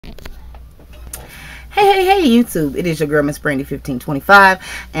Hey, YouTube. It is your girl, Miss Brandy 1525,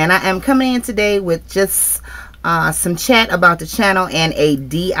 and I am coming in today with just some chat about the channel and a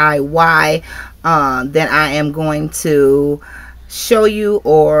DIY that I am going to show you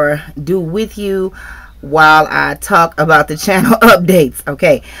or do with you while I talk about the channel updates.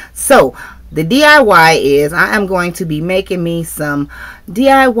 Okay, so the DIY is I am going to be making me some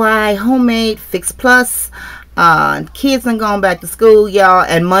DIY homemade Fix Plus. Kids are going back to school, y'all,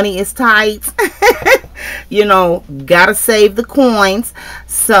 and money is tight. You know, gotta save the coins.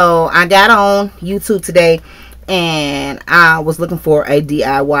 So I got on YouTube today and I was looking for a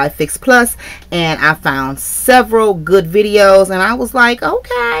DIY Fix Plus, and I found several good videos, and I was like,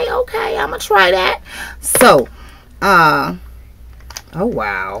 okay, I'm gonna try that. So oh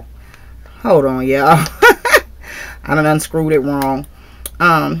wow, hold on, y'all. I done unscrewed it wrong.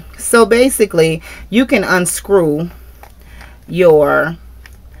 So basically you can unscrew your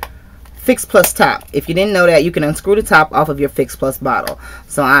Fix Plus top. If you didn't know that, you can unscrew the top off of your Fix Plus bottle.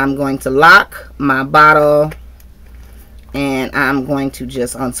 So I'm going to lock my bottle and I'm going to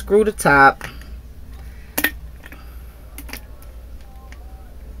just unscrew the top.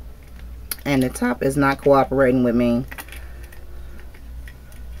 And the top is not cooperating with me.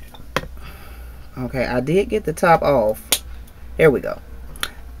 Okay, I did get the top off. There we go.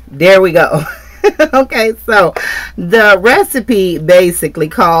 There we go. Okay, so the recipe basically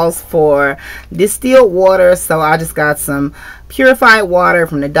calls for distilled water. So I just got some purified water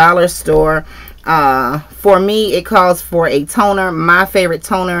from the dollar store. For me, it calls for a toner. My favorite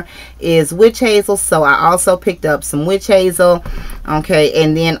toner is witch hazel, so I also picked up some witch hazel. Okay,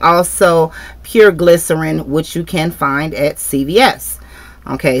 and then also pure glycerin, which you can find at CVS.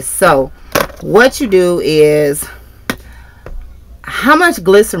 Okay, so what you do is, how much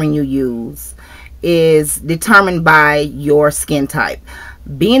glycerin you use is determined by your skin type.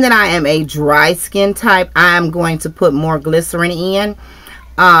 Being that I am a dry skin type, I am going to put more glycerin in.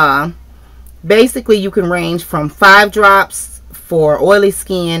 Basically, you can range from 5 drops for oily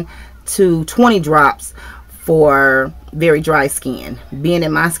skin to 20 drops for very dry skin. Being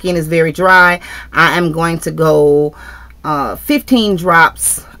that my skin is very dry, I am going to go 15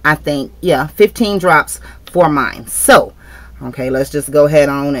 drops, I think. Yeah, 15 drops for mine. So okay, let's just go ahead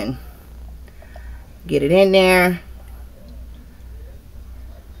on and get it in there.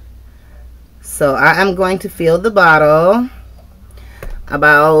 So I am going to fill the bottle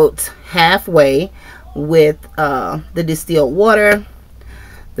about halfway with the distilled water.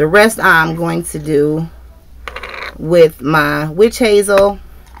 The rest I'm going to do with my witch hazel,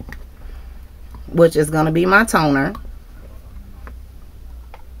 which is going to be my toner.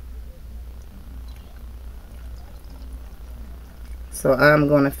 So I'm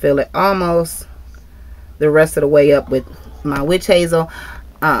going to fill it almost the rest of the way up with my witch hazel.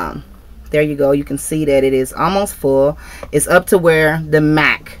 There you go. You can see that it is almost full. It's up to where the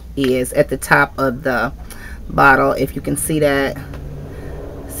MAC is at the top of the bottle. If you can see that,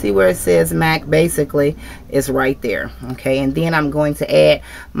 see where it says MAC, basically it's right there. Okay, and then I'm going to add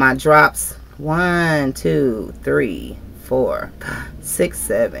my drops. 1, 2, 3, 4, 6,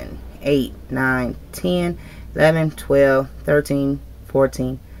 7, 8, 9, 10, 11, 12, 13,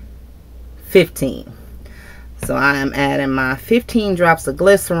 14, 15. So I am adding my 15 drops of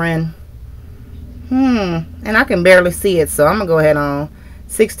glycerin. And I can barely see it, so I'm gonna go ahead on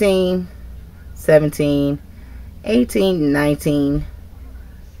 16, 17, 18, 19,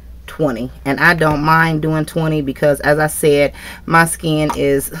 20. And I don't mind doing 20 because, as I said, my skin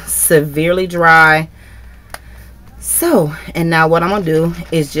is severely dry. So, and now what I'm gonna do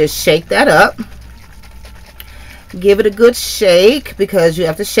is just shake that up. Give it a good shake, because you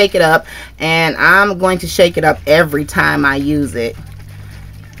have to shake it up, and I'm going to shake it up every time I use it.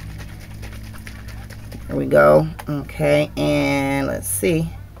 There we go. Okay, and let's see.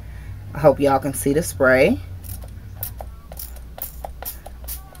 I hope y'all can see the spray.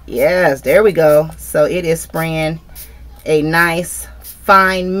 Yes, there we go. So it is spraying a nice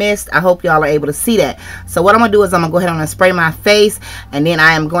fine mist. I hope y'all are able to see that. So what I'm gonna do is I'm gonna go ahead and spray my face, and then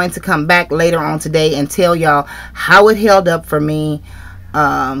I am going to come back later on today and tell y'all how it held up for me,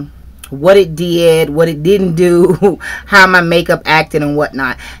 what it did, what it didn't do, how my makeup acted and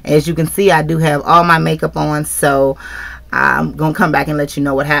whatnot. As you can see, I do have all my makeup on, so I'm gonna come back and let you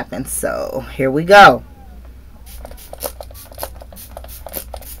know what happened. So here we go.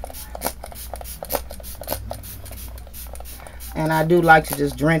 And I do like to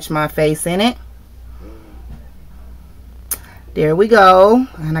just drench my face in it. There we go.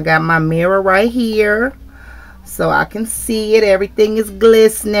 And I got my mirror right here, so I can see it. Everything is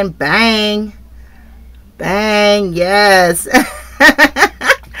glistening. Bang. Bang. Yes.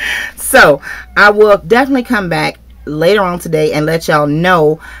 So I will definitely come back later on today and let y'all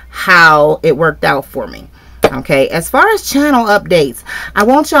know how it worked out for me. Okay, as far as channel updates, I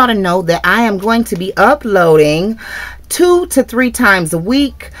want y'all to know that I am going to be uploading 2 to 3 times a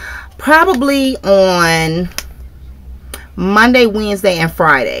week, probably on Monday, Wednesday, and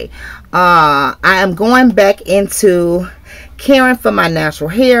Friday. I am going back into caring for my natural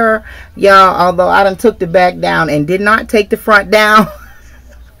hair, y'all. Although I done took the back down and did not take the front down.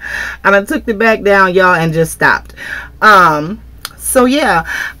 I done took the back down, y'all, and just stopped. So yeah,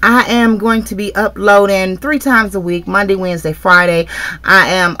 I am going to be uploading 3 times a week, Monday, Wednesday, Friday. I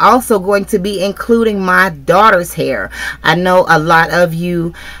am also going to be including my daughter's hair. I know a lot of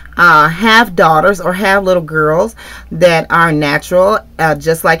you have daughters or have little girls that are natural,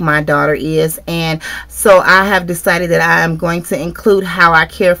 just like my daughter is. And so I have decided that I am going to include how I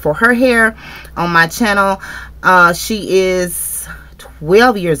care for her hair on my channel. She is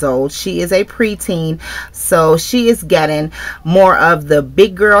 12 years old. She is a preteen, so she is getting more of the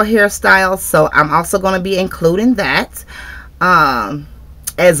big girl hairstyle. So I'm also going to be including that,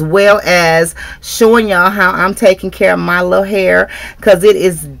 as well as showing y'all how I'm taking care of my little hair, because it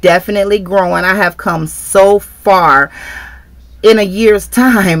is definitely growing. I have come so far in a year's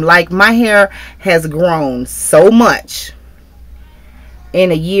time. Like, my hair has grown so much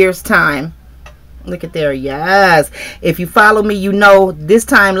in a year's time. Look at there. Yes, if you follow me, you know this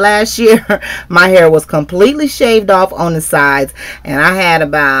time last year my hair was completely shaved off on the sides, and I had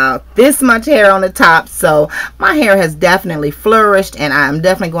about this much hair on the top. So my hair has definitely flourished, and I'm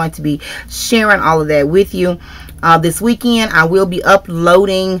definitely going to be sharing all of that with you. This weekend I will be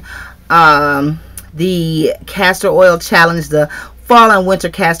uploading the castor oil challenge, the fall and winter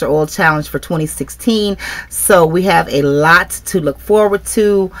castor oil challenge for 2016. So we have a lot to look forward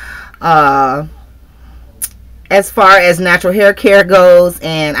to as far as natural hair care goes,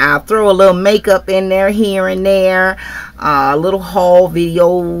 and I'll throw a little makeup in there here and there, little haul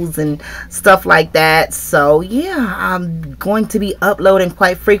videos and stuff like that. So yeah, I'm going to be uploading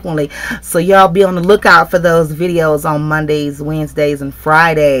quite frequently, so y'all be on the lookout for those videos on Mondays, Wednesdays, and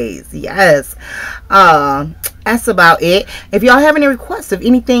Fridays. Yes, that's about it. If y'all have any requests of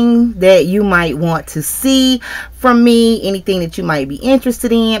anything that you might want to see from me, anything that you might be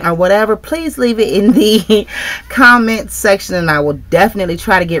interested in or whatever, please leave it in the comment section, and I will definitely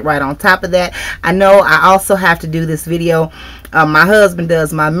try to get right on top of that. I know I also have to do this video. My husband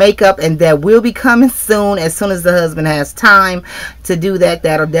does my makeup, and that will be coming soon. As soon as the husband has time to do that,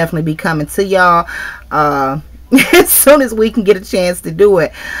 that'll definitely be coming to y'all as soon as we can get a chance to do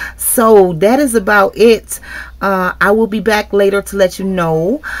it. So that is about it. I will be back later to let you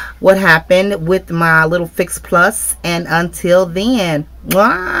know what happened with my little Fix Plus, and until then,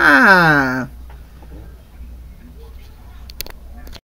 mwah.